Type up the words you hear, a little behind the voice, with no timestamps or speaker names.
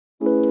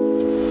Hello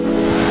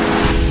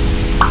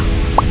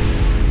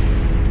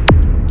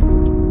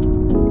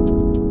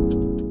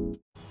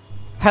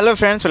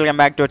friends, welcome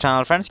back to our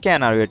channel friends.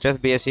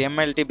 KNRUHS B.Sc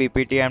MLT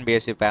BPT and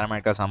B.Sc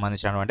Paramedical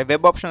సంబంధించినటువంటి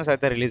web options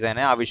అయితే release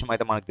అయినాయి. ఆ విషయం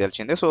అయితే మనకు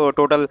తెలిసిందే. So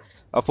total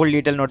full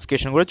detail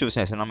notification కూడా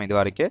చూసేస్తున్నాం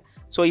ఇదివరకే.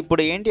 సో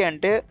ఇప్పుడు ఏంటి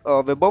అంటే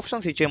వెబ్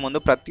ఆప్షన్స్ ఇచ్చే ముందు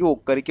ప్రతి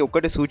ఒక్కరికి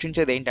ఒకటి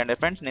సూచించేది ఏంటంటే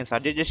ఫ్రెండ్స్, నేను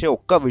సజెస్ట్ చేసే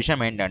ఒక్క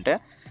విషయం ఏంటంటే,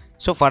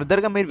 సో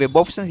ఫర్దర్గా మీరు వెబ్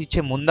ఆప్షన్స్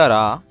ఇచ్చే ముందర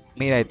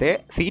మీరైతే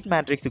సీట్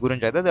మ్యాట్రిక్స్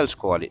గురించి అయితే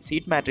తెలుసుకోవాలి.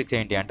 సీట్ మ్యాట్రిక్స్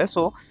ఏంటి అంటే,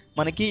 సో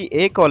మనకి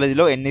ఏ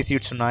కాలేజ్లో ఎన్ని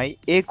సీట్స్ ఉన్నాయి,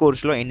 ఏ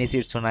కోర్సులో ఎన్ని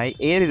సీట్స్ ఉన్నాయి,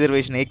 ఏ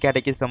రిజర్వేషన్ ఏ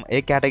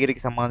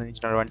కేటగిరీకి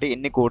సంబంధించినటువంటి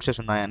ఎన్ని కోర్సెస్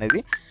ఉన్నాయి అనేది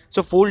సో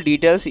ఫుల్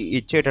డీటెయిల్స్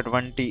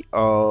ఇచ్చేటటువంటి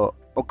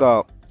ఒక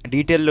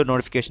డీటెయిల్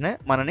నోటిఫికేషన్నే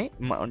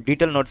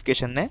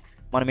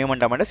మనం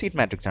ఏమంటామంటే సీట్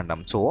మ్యాట్రిక్స్ అంటాం.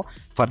 సో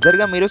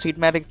ఫర్దర్గా మీరు సీట్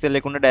మ్యాట్రిక్స్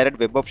తెలియకుండా డైరెక్ట్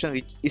వెబ్ ఆప్షన్స్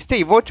ఇస్తే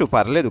ఇవ్వచ్చు,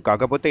 పర్లేదు.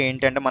 కాకపోతే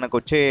ఏంటంటే మనకు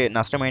వచ్చే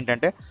నష్టం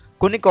ఏంటంటే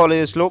కొన్ని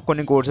కాలేజెస్లో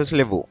కొన్ని కోర్సెస్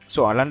లేవు. సో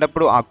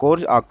అలాంటప్పుడు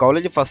ఆ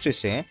కాలేజ్ ఫస్ట్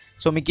ఇస్తే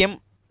సో మీకేం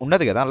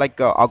ఉండదు కదా,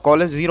 లైక్ ఆ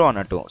కాలేజ్ జీరో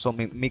అన్నట్టు. సో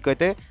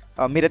మీకైతే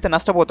మీరైతే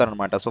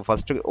నష్టపోతారనమాట. సో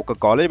ఫస్ట్ ఒక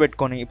కాలేజ్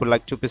పెట్టుకొని ఇప్పుడు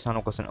లైక్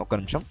చూపిస్తాను ఒక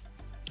నిమిషం.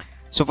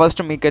 సో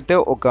ఫస్ట్ మీకైతే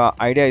ఒక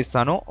ఐడియా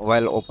ఇస్తాను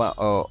వైల్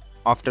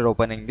ఆఫ్టర్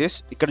ఓపెనింగ్ దిస్.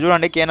 ఇక్కడ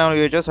చూడండి,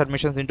 KNRUHS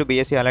admissions into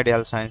B.Sc Allied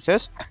Health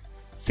Sciences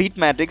seat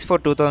matrix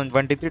for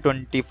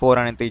 2023-24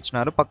 అనేది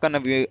ఇచ్చినారు. పక్కన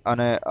వ్యూ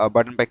అనే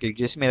బటన్ పై క్లిక్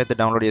చేసి మీరైతే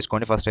డౌన్లోడ్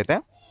చేసుకోండి ఫస్ట్ అయితే.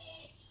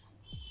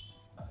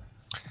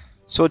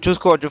 సో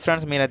చూసుకోవచ్చు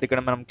ఫ్రెండ్స్, మీరైతే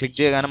ఇక్కడ మనం క్లిక్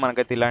చేయగానే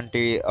మనకైతే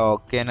ఇలాంటి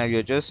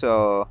KNRUHS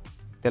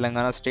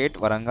Telangana state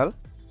Warangal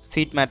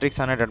seat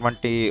matrix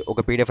అనేటటువంటి ఒక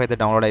PDF అయితే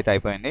డౌన్లోడ్ అయితే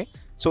అయిపోయింది.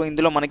 సో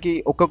ఇందులో మనకి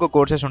ఒక్కొక్క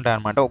కోర్సెస్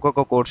ఉంటాయన్నమాట.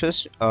 ఒక్కొక్క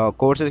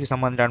కోర్సెస్కి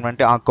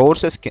సంబంధించినటువంటి ఆ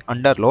కోర్సెస్కి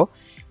అండర్లో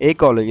ఏ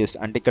కాలేజెస్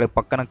అంటే ఇక్కడ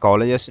పక్కన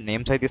కాలేజెస్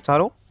నేమ్స్ అయితే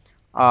ఇస్తారు,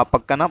 ఆ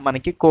పక్కన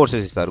మనకి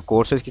కోర్సెస్ ఇస్తారు.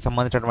 కోర్సెస్కి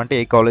సంబంధించినటువంటి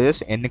ఏ కాలేజెస్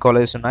ఎన్ని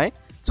కాలేజెస్ ఉన్నాయి,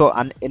 సో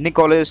ఎన్ని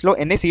కాలేజెస్లో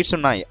ఎన్ని సీట్స్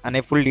ఉన్నాయి అనే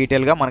ఫుల్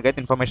డీటెయిల్గా మనకైతే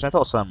ఇన్ఫర్మేషన్ అయితే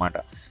వస్తుంది అనమాట.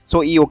 సో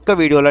ఈ ఒక్క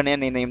వీడియోలో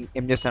నేను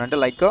ఏం చేస్తానంటే,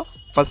 లైక్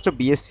ఫస్ట్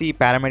B.Sc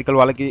Paramedical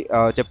వాళ్ళకి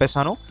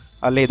చెప్పేస్తాను.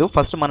 లేదు,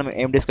 ఫస్ట్ మనం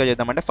ఏం డిస్కస్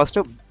చేద్దామంటే, ఫస్ట్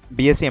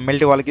B.Sc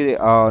MLT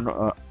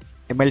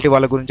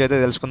వాళ్ళ గురించి అయితే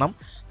తెలుసుకుందాం.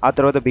 ఆ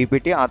తర్వాత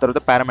BPT, ఆ తర్వాత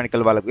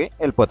పారామెడికల్ వాళ్ళకి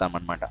వెళ్ళిపోతాం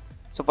అనమాట.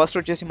 సో ఫస్ట్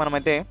వచ్చేసి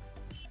మనమైతే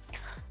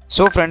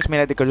సో ఫ్రెండ్స్,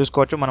 మీరైతే ఇక్కడ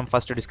చూసుకోవచ్చు, మనం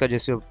ఫస్ట్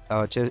డిస్కస్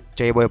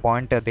చేయబోయే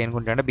పాయింట్ దేని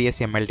గురించి అంటే B.Sc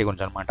MLT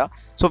గురించి అనమాట.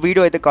 సో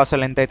వీడియో అయితే కాస్త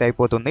లెంత్ అయితే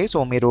అయిపోతుంది. సో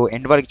మీరు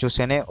ఎండ్ వరకు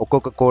చూస్తేనే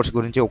ఒక్కొక్క కోర్స్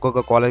గురించి ఒక్కొక్క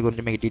కాలేజ్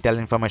గురించి మీకు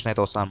డీటెయిల్ ఇన్ఫర్మేషన్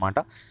అయితే వస్తుంది అనమాట.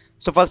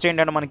 సో ఫస్ట్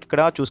ఏంటంటే మనకి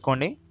ఇక్కడ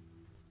చూసుకోండి,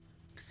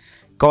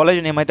 కాలేజ్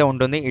నేమ్ అయితే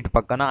ఉంటుంది ఇటు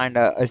పక్కన అండ్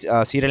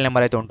సీరియల్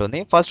నెంబర్ అయితే ఉంటుంది.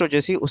 ఫస్ట్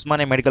వచ్చేసి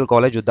ఉస్మానియా మెడికల్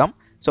కాలేజ్ చూద్దాం.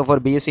 So for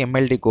B.Sc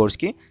MLT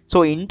కోర్స్కి so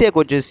intake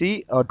వచ్చేసి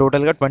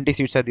టోటల్గా 20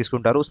 సీట్స్ అయితే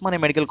తీసుకుంటారు.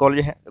 ఉస్మానియా మెడికల్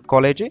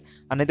కాలేజ్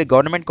అనేది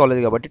గవర్నమెంట్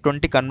కాలేజ్ కాబట్టి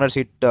 20 కన్వర్ట్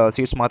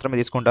సీట్స్ మాత్రమే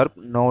తీసుకుంటారు.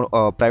 నో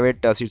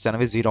ప్రైవేట్ సీట్స్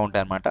అనేవి జీరో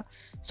ఉంటాయి అనమాట.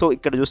 సో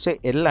ఇక్కడ చూస్తే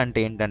L అంటే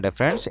ఏంటంటే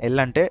ఫ్రెండ్స్, L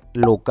అంటే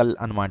లోకల్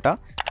అనమాట.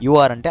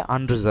 UR అంటే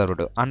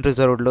అన్రిజర్వ్డ్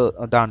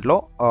దాంట్లో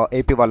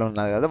AP వాళ్ళు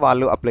ఉన్నారు కదా,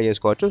 వాళ్ళు అప్లై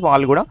చేసుకోవచ్చు.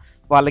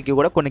 వాళ్ళకి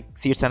కూడా కొన్ని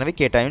సీట్స్ అనేవి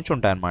కేటాయించి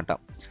ఉంటాయి అనమాట.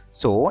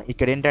 సో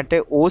ఇక్కడ ఏంటంటే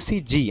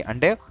OCG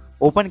అంటే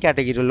ఓపెన్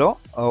కేటగిరీలో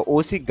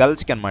OC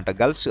గర్ల్స్కి అనమాట.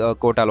 గర్ల్స్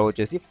కోటాలో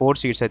వచ్చేసి 4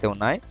 సీట్స్ అయితే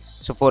ఉన్నాయి.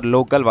 సో 4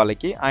 లోకల్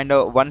వాళ్ళకి అండ్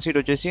 1 సీట్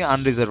వచ్చేసి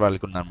అన్రిజర్వ్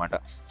వాళ్ళకి ఉందన్నమాట.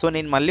 సో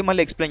నేను మళ్ళీ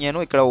ఎక్స్ప్లెయిన్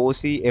చేయను, ఇక్కడ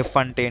OCF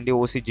అంటే ఏంటి,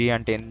 OCG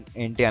అంటే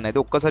ఏంటి అనేది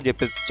ఒక్కసారి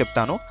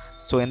చెప్తాను.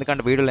 సో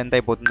ఎందుకంటే వీడియోలో ఎంత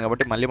అయిపోతుంది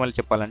కాబట్టి మళ్ళీ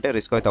చెప్పాలంటే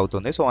రిస్క్ అయితే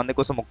అవుతుంది. సో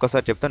అందుకోసం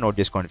ఒక్కసారి చెప్తే నోట్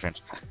చేసుకోండి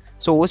ఫ్రెండ్స్.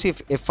 సో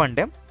OCF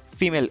అంటే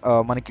ఫీమేల్.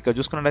 మనకి ఇక్కడ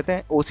చూసుకున్నట్లయితే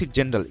OC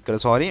జనరల్, ఇక్కడ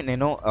సారీ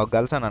నేను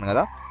గర్ల్స్ అన్నాను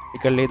కదా,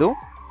 ఇక్కడ లేదు.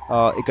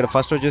 ఇక్కడ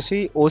ఫస్ట్ వచ్చేసి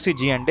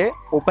OCG అంటే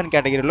ఓపెన్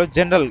కేటగిరీలో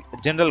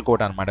జనరల్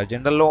కోటా అనమాట.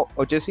 జనరల్లో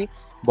వచ్చేసి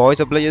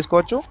బాయ్స్ అప్లై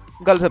చేసుకోవచ్చు,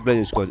 గర్ల్స్ అప్లై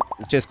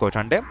చేసుకోవచ్చు.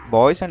 అంటే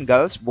boys and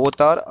girls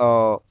both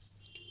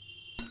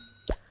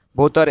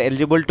are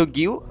eligible to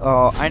give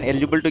and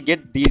eligible to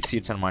get these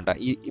seats అనమాట.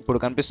 ఇప్పుడు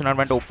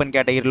కనిపిస్తున్నటువంటి ఓపెన్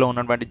కేటగిరీలో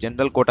ఉన్నటువంటి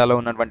జనరల్ కోటాలో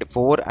ఉన్నటువంటి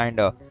 4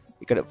 అండ్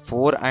ఇక్కడ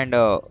 4 అండ్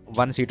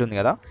 1 సీట్ ఉంది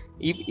కదా,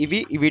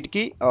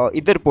 వీటికి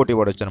ఇద్దరు పోటీ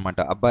పడవచ్చు అనమాట,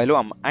 అబ్బాయిలు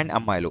అండ్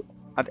అమ్మాయిలు.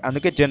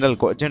 అందుకే జనరల్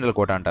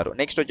కోటా అంటారు.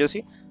 నెక్స్ట్ వచ్చేసి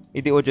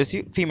ఇది వచ్చేసి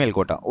ఫీమేల్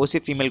కోటా. OC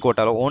ఫీమేల్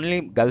కోటాలో ఓన్లీ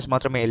గర్ల్స్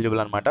మాత్రమే ఎలిజిబుల్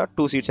అనమాట.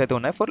 2 సీట్స్ అయితే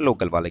ఉన్నాయి ఫర్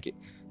లోకల్ వాళ్ళకి.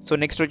 సో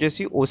నెక్స్ట్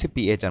వచ్చేసి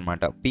OCPH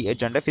అనమాట.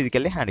 PH అంటే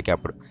ఫిజికల్లీ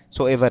హ్యాండిక్యాప్డ్.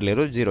 సో ఎవరు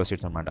లేరు, 0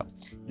 సీట్స్ అనమాట.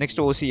 నెక్స్ట్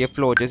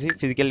OCFలో వచ్చేసి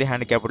ఫిజికల్లీ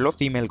హ్యాండిక్యాప్డ్లో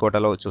ఫీమేల్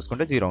కోటాలో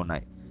చూసుకుంటే 0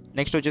 ఉన్నాయి.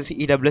 నెక్స్ట్ వచ్చేసి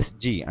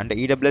EWSG అంటే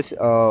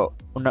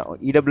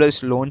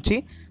ఈడబ్ల్యూఎస్లోంచి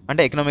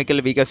అంటే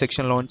ఎకనామికల్ వీకర్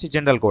సెక్షన్లోంచి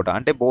జనరల్ కోటా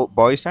అంటే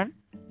boys and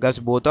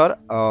girls both are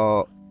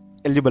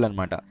eligible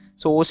అనమాట.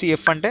 సో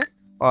OCF అంటే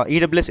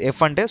EWSF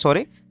అంటే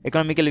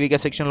ఎకనామికల్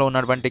వీకర్ సెక్షన్లో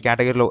ఉన్నటువంటి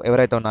కేటగిరీలో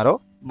ఎవరైతే ఉన్నారో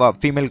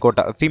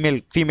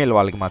ఫీమేల్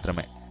వాళ్ళకి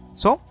మాత్రమే.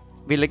 సో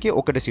వీళ్ళకి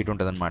ఒకటి సీట్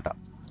ఉంటుంది అనమాట.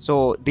 సో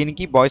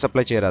దీనికి బాయ్స్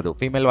అప్లై చేయరాదు,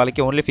 ఫీమేల్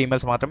వాళ్ళకి ఓన్లీ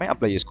ఫీమేల్స్ మాత్రమే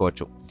అప్లై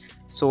చేసుకోవచ్చు.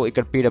 సో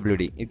ఇక్కడ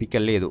PWD ఇది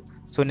ఇక్కడ లేదు.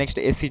 సో నెక్స్ట్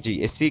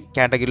SC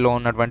కేటగిరీలో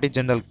ఉన్నటువంటి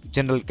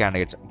జనరల్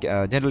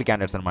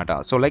క్యాండిడేట్స్ అనమాట.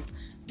 So like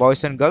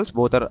boys and girls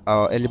both are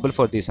eligible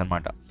for these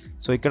అనమాట.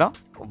 సో ఇక్కడ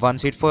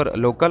 1 seat for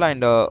local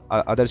and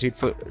other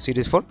seat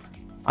is for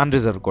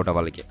unreserved quota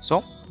వాళ్ళకి. సో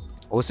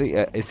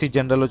SC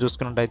జనరల్లో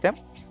చూసుకున్నట్టయితే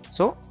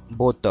సో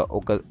బోత్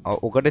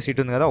ఒకటే సీట్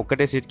ఉంది కదా,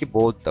 ఒకటే సీట్కి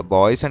both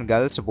boys and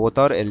girls both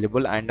are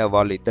eligible and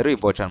వాళ్ళు ఇద్దరు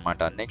ఇవ్వచ్చు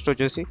అనమాట. నెక్స్ట్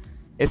వచ్చేసి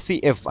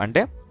ఎస్సీఎఫ్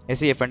అంటే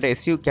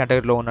ఎస్సీ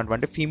కేటగిరీలో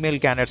ఉన్నటువంటి ఫీమేల్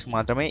క్యాండిడేట్స్కి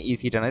మాత్రమే ఈ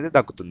సీట్ అనేది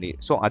దక్కుతుంది.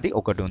 సో అది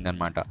ఒకటి ఉంది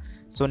అనమాట.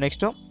 సో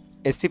నెక్స్ట్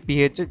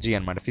SCPHG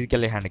అనమాట,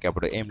 ఫిజికల్లీ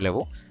హ్యాండిక్యాప్డ్ ఏం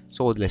లేవు,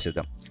 సో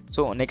వదిలేసేద్దాం.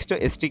 సో నెక్స్ట్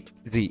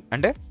STG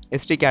అంటే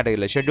ఎస్టీ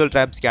కేటగిరీలో షెడ్యూల్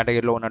ట్రైబ్స్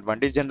కేటగిరీలో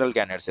ఉన్నటువంటి general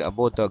candidates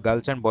both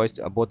girls and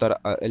boys both are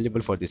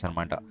eligible for this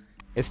అనమాట.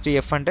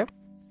 STF అంటే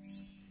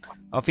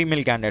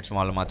ఫీమేల్ క్యాండిడేట్స్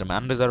వాళ్ళు మాత్రమే,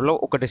 అన్రిజర్వ్లో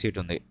ఒకటే సీట్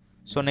ఉంది.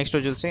 సో నెక్స్ట్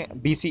వచ్చేసి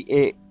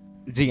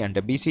BCAG అంటే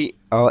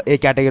BCA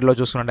కేటగిరీలో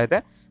చూసుకున్నట్టయితే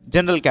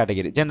జనరల్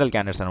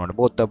క్యాండిడేట్స్ అనమాట,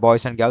 both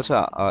boys and girls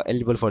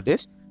eligible for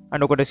this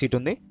and ఒకటే సీట్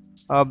ఉంది.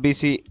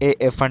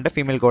 BCAF అంటే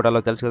ఫీమేల్ కోటాలో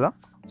తెలుసు కదా,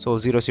 సో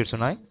 0 సీట్స్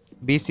ఉన్నాయి.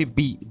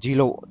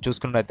 BCBGలో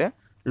చూసుకున్నట్టయితే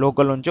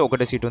లోకల్ నుంచి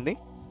ఒకటే సీట్ ఉంది.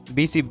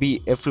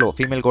 BCBFలో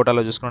ఫీమేల్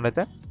కోటాలో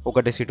చూసుకున్నట్టయితే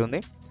ఒకటే సీట్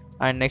ఉంది.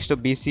 అండ్ నెక్స్ట్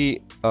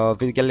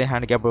ఫిజికల్లీ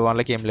హ్యాండిక్యాప్డ్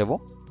వాళ్ళకి ఏం లేవు.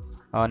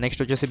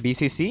 నెక్స్ట్ వచ్చేసి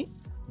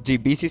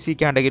BCC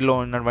కేటగిరీలో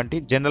ఉన్నటువంటి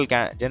జనరల్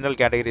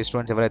కేటగిరీ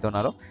స్టూడెంట్స్ ఎవరైతే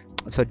ఉన్నారో,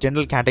 సో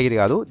జనరల్ కేటగిరీ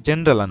కాదు,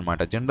 జనరల్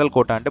అనమాట. జనరల్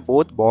కోటా అంటే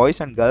బోత్ బాయ్స్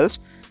అండ్ గర్ల్స్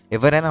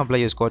ఎవరైనా అప్లై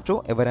చేసుకోవచ్చు,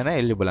 ఎవరైనా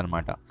ఎలిజిబుల్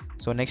అనమాట.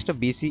 So next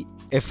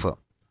BCF,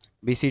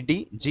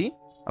 BCDG,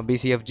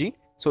 BCFG,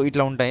 so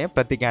ఇట్లా ఉంటాయి.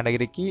 ప్రతి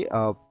కేటగిరీకి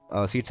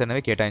సీట్స్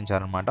అనేవి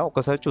కేటాయించారనమాట.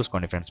 ఒకసారి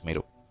చూసుకోండి ఫ్రెండ్స్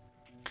మీరు.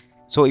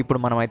 సో ఇప్పుడు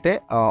మనమైతే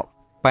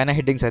పైన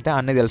హెడ్డింగ్స్ అయితే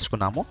అన్నీ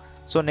తెలుసుకున్నాము.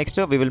 So next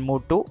we will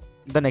move to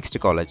the next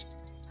college.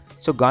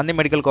 So Gandhi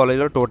medical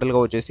కాలేజ్లో టోటల్గా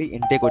వచ్చేసి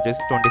ఇంటేక్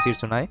వచ్చేసి 20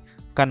 సీట్స్ ఉన్నాయి.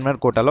 కన్వీనర్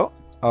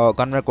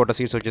కోటా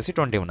సీట్స్ వచ్చేసి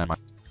 20 ఉన్నాయన్నమాట.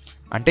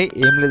 అంటే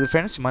ఏం లేదు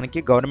ఫ్రెండ్స్, మనకి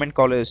గవర్నమెంట్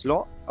కాలేజెస్లో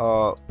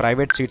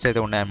ప్రైవేట్ సీట్స్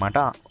అయితే ఉన్నాయన్నమాట.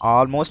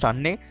 ఆల్మోస్ట్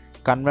అన్ని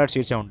కన్వర్ట్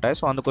సీట్సే ఉంటాయి.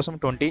 సో అందుకోసం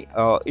 20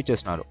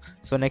 ఇచ్చేస్తున్నారు.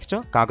 సో నెక్స్ట్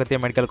కాకతీయ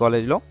మెడికల్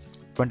కాలేజ్లో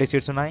 20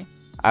 సీట్స్ ఉన్నాయి.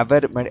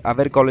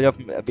 అవర్ కాలేజ్ ఆఫ్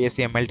B.Sc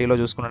MLTలో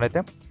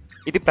చూసుకున్నట్టయితే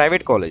ఇది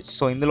ప్రైవేట్ కాలేజ్.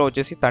 సో ఇందులో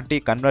వచ్చేసి 30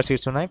 కన్వర్ట్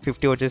సీట్స్ ఉన్నాయి.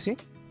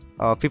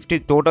 50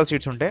 టోటల్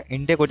సీట్స్ ఉంటాయి.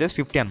 ఇంటేక్ వచ్చేసి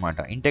 50 అనమాట.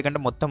 ఇంటేక్ అంటే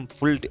మొత్తం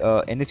ఫుల్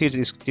ఎన్ని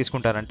సీట్స్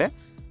తీసుకుంటారంటే,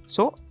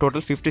 సో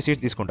టోటల్ 50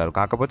 సీట్స్ తీసుకుంటారు.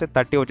 కాకపోతే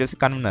 30 వచ్చేసి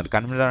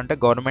కన్వీనర్ అంటే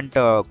గవర్నమెంట్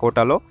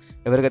కోటాలో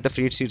ఎవరికైతే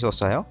ఫ్రీ సీట్స్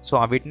వస్తాయో, సో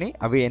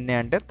అవి ఎన్ని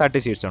అంటే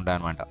 30 సీట్స్ ఉంటాయి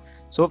అనమాట.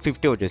 సో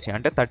 50 వచ్చేసి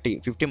అంటే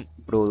 50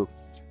 ఇప్పుడు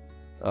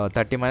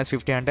 30 -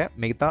 50 అంటే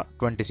మిగతా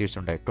 20 సీట్స్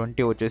ఉంటాయి.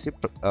 20 వచ్చేసి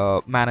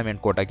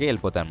మేనేజ్మెంట్ కోటాకి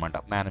వెళ్ళిపోతాయి అనమాట,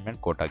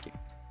 మేనేజ్మెంట్ కోటాకి.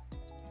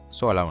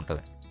 సో అలా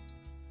ఉంటుంది.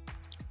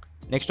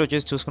 నెక్స్ట్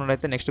వచ్చేసి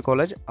చూసుకున్నట్లయితే next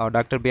college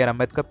doctor B.R.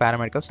 Ambedkar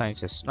paramedical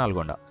sciences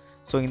Nalgonda.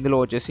 So ఇందులో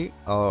వచ్చేసి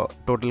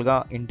టోటల్గా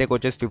ఇంటేక్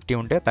వచ్చేసి 50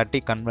 ఉంటే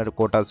 30 కన్వర్ట్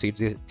కోటా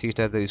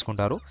సీట్స్ అయితే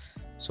తీసుకుంటారు.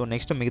 సో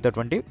నెక్స్ట్ మిగతా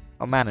 20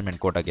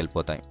 మేనేజ్మెంట్ కోటాకి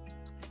వెళ్ళిపోతాయి.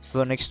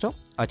 సో నెక్స్ట్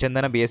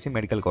చందన B.Sc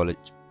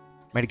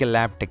medical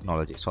lab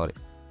technology.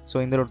 So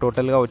ఇందులో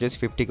టోటల్గా వచ్చేసి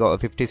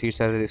 50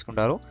 సీట్స్ అయితే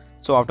తీసుకుంటారు.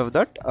 So out of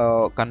that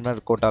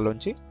convert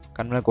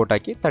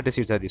కోటాకి 30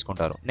 seats అయితే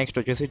తీసుకుంటారు. నెక్స్ట్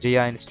వచ్చేసి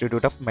Jiya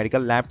institute of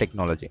medical lab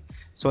technology.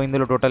 So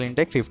ఇందులో total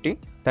intake 50,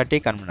 30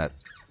 convener.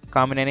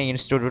 Kamineni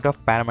institute of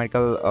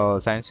paramedical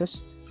sciences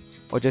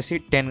వచ్చేసి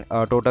 10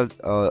 టోటల్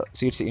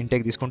సీట్స్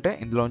ఇంటేక్ తీసుకుంటే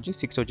ఇందులో నుంచి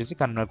 6 వచ్చేసి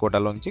కన్వీనర్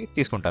కోటాలో నుంచి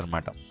తీసుకుంటారు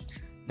అనమాట.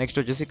 నెక్స్ట్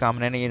వచ్చేసి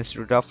Kamineni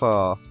institute of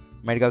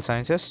medical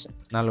sciences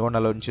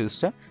నల్గొండలో నుంచి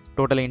చూస్తే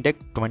టోటల్ ఇంటేక్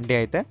 20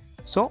 అయితే,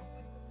 సో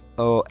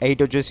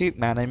 8 వచ్చేసి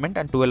మేనేజ్మెంట్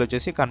అండ్ 12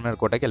 వచ్చేసి కన్వీనర్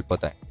కోటాకి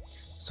వెళ్ళిపోతాయి.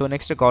 So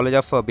next college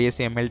of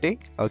B.Sc MLT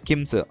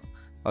KIMS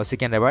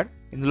Secunderabad.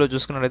 ఇందులో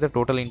చూసుకున్నట్లయితే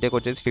టోటల్ ఇంటేక్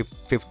వచ్చేసి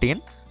 15,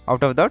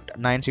 అవుట్ ఆఫ్ దట్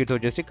 9 సీట్స్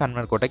వచ్చేసి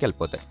కన్వీనర్ కోటాకి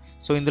వెళ్ళిపోతాయి.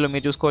 సో ఇందులో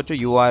మీరు చూసుకోవచ్చు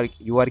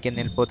యూఆర్కి ఎన్ని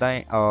వెళ్ళిపోతాయి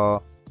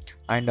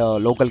అండ్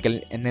లోకల్కి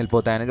ఎన్ని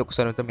వెళ్ళిపోతాయి అనేది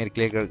ఒకసారి అయితే మీరు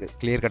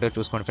క్లియర్ కట్గా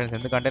చూసుకోండి ఫ్రెండ్స్.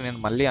 ఎందుకంటే నేను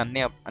మళ్ళీ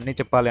అన్నీ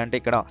చెప్పాలి అంటే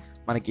ఇక్కడ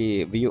మనకి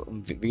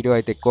వీడియో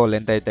అయితే ఎక్కువ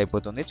లెంత్ అయితే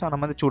అయిపోతుంది,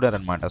 చాలామంది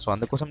చూడారనమాట. సో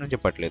అందుకోసం నేను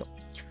చెప్పట్లేదు.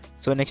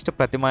 సో నెక్స్ట్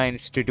ప్రతిమా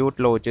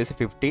ఇన్స్టిట్యూట్లో వచ్చేసి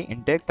 50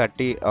 intake,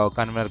 30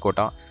 convener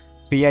quota.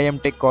 PIM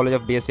Tech college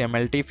of B.Sc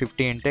MLT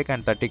 50 intake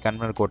and 30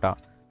 convener quota.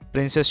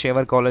 Princess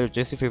Shehvar college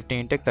వచ్చేసి 50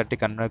 ఇంటేక్, 30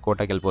 కన్వీనర్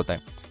కోటాకి వెళ్ళిపోతాయి.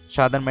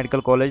 Shadan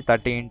medical college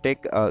 50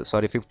 intake,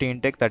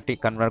 30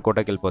 convener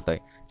కోటాకి వెళ్ళిపోతాయి.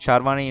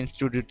 షార్వాణి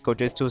ఇన్స్టిట్యూట్కి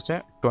వచ్చేసి చూస్తే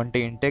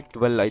 20 ఇంటేక్,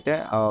 12 అయితే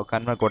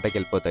కన్వీనర్ కోటాకి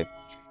వెళ్ళిపోతాయి.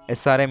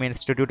 SRM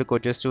ఇన్స్టిట్యూట్కి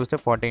వచ్చేసి చూస్తే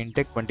 40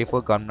 ఇంటేక్,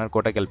 24 కన్వీనర్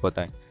కోటాకి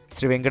వెళ్ళిపోతాయి.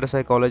 శ్రీ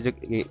వెంకటేశ్వర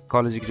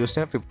కాలేజ్కి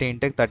చూస్తే 50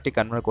 ఇంటేక్, 30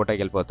 కన్వీనర్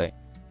కోటాకి వెళ్ళిపోతాయి.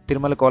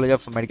 Tirumala college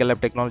of medical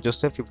lab technology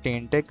చూస్తే 50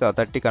 ఇంటేక్,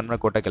 30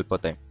 కన్వీనర్ కోటాకి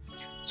వెళ్ళిపోతాయి.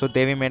 So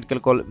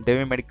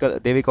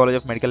Devi college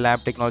of medical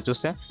lab technology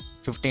చూస్తే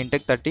 50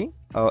 ఇంటేక్, 30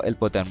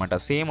 వెళ్ళిపోతాయి అనమాట.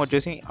 సేమ్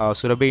వచ్చేసి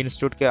సురభి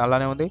ఇన్స్టిట్యూట్కి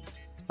అలానే ఉంది,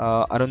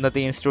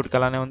 అరుంధతి ఇన్స్టిట్యూట్కి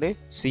అలానే ఉంది,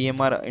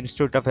 CMR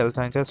institute of health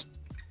sciences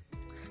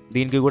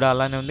దీనికి కూడా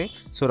అలానే ఉంది.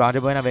 సో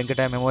రాజబోయిన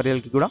వెంకటయ్య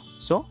మెమోరియల్కి కూడా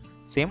సో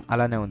సేమ్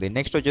అలానే ఉంది.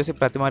 నెక్స్ట్ వచ్చేసి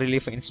ప్రతిమా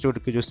రిలీఫ్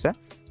ఇన్స్టిట్యూట్కి చూస్తే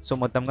సో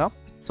మొత్తంగా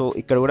సో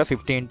ఇక్కడ కూడా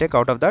 50 ఇంటేక్,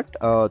 అవుట్ ఆఫ్ దట్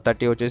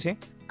 30 వచ్చేసి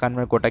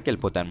కన్వీనర్ కోటాకి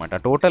వెళ్ళిపోతాయి అనమాట.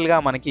 టోటల్గా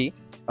మనకి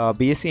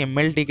B.Sc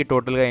MLTకి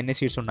టోటల్గా ఎన్ని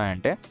సీట్స్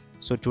ఉన్నాయంటే,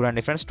 సో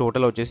చూడండి ఫ్రెండ్స్,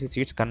 టోటల్ వచ్చేసి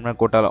సీట్స్ కన్వీనర్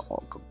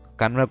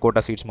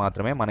కోటా సీట్స్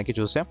మాత్రమే మనకి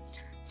చూస్తే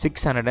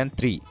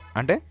 603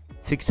 అంటే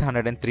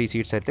 603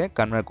 సీట్స్ అయితే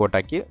కన్వీనర్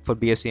కోటాకి ఫర్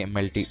B.Sc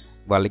MLT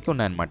వాళ్ళకి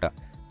ఉన్నాయన్నమాట.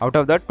 Out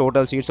of that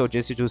total seats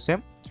వచ్చేసి చూస్తే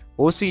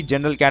OC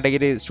జనరల్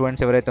కేటగిరీ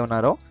స్టూడెంట్స్ ఎవరైతే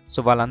ఉన్నారో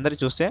సో వాళ్ళందరూ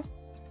చూస్తే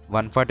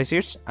 140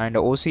 సీట్స్. అండ్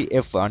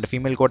ఓసీఎఫ్ అంటే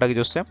ఫీమేల్ కోటాకి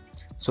చూస్తే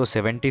సో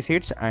 70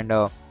 సీట్స్. అండ్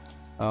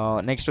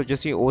నెక్స్ట్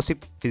వచ్చేసి OC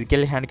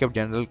physical handicap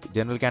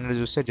general candidate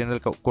చూస్తే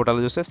జనరల్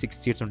కోటాలో చూస్తే 6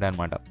 సీట్స్ ఉంటాయి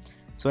అనమాట.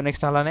 సో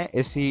నెక్స్ట్ అలానే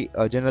ఎస్సీ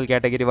జనరల్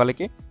కేటగిరీ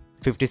వాళ్ళకి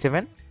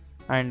 57.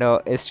 అండ్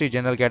ఎస్టీ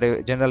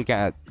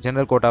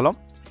జనరల్ కోటాలో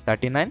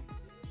 39.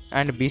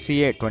 And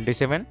BCA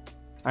 27.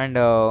 And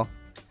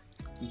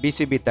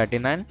BCB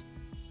 39.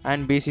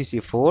 And BCC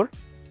 4.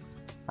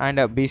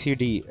 And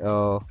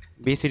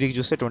బీసీడీకి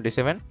చూస్తే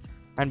 27.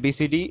 అండ్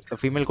బీసీడీ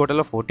ఫీమేల్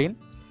కోటాలో 14.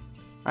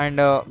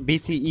 And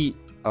BCE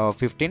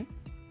 15.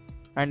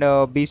 And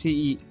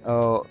BCE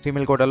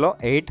female కోటాలో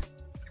 8.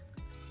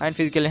 అండ్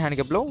ఫిజికల్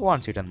హ్యాండిక్యాప్లో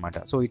 1 సీట్ అనమాట.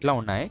 సో ఇట్లా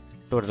ఉన్నాయి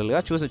టోటల్గా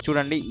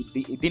చూడండి.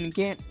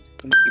 దీనికి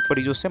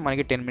ఇప్పటికి చూస్తే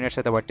మనకి 10 మినిట్స్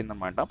అయితే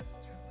పట్టిందన్నమాట.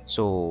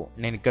 సో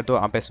నేను ఇక్కడితో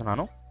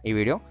ఆపేస్తున్నాను ఈ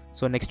వీడియో.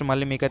 సో నెక్స్ట్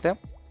మళ్ళీ మీకైతే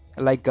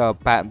లైక్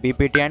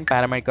బీపీటీ అండ్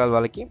పారామెడికల్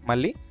వాళ్ళకి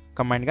మళ్ళీ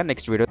కంబైన్డ్గా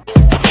నెక్స్ట్ వీడియో.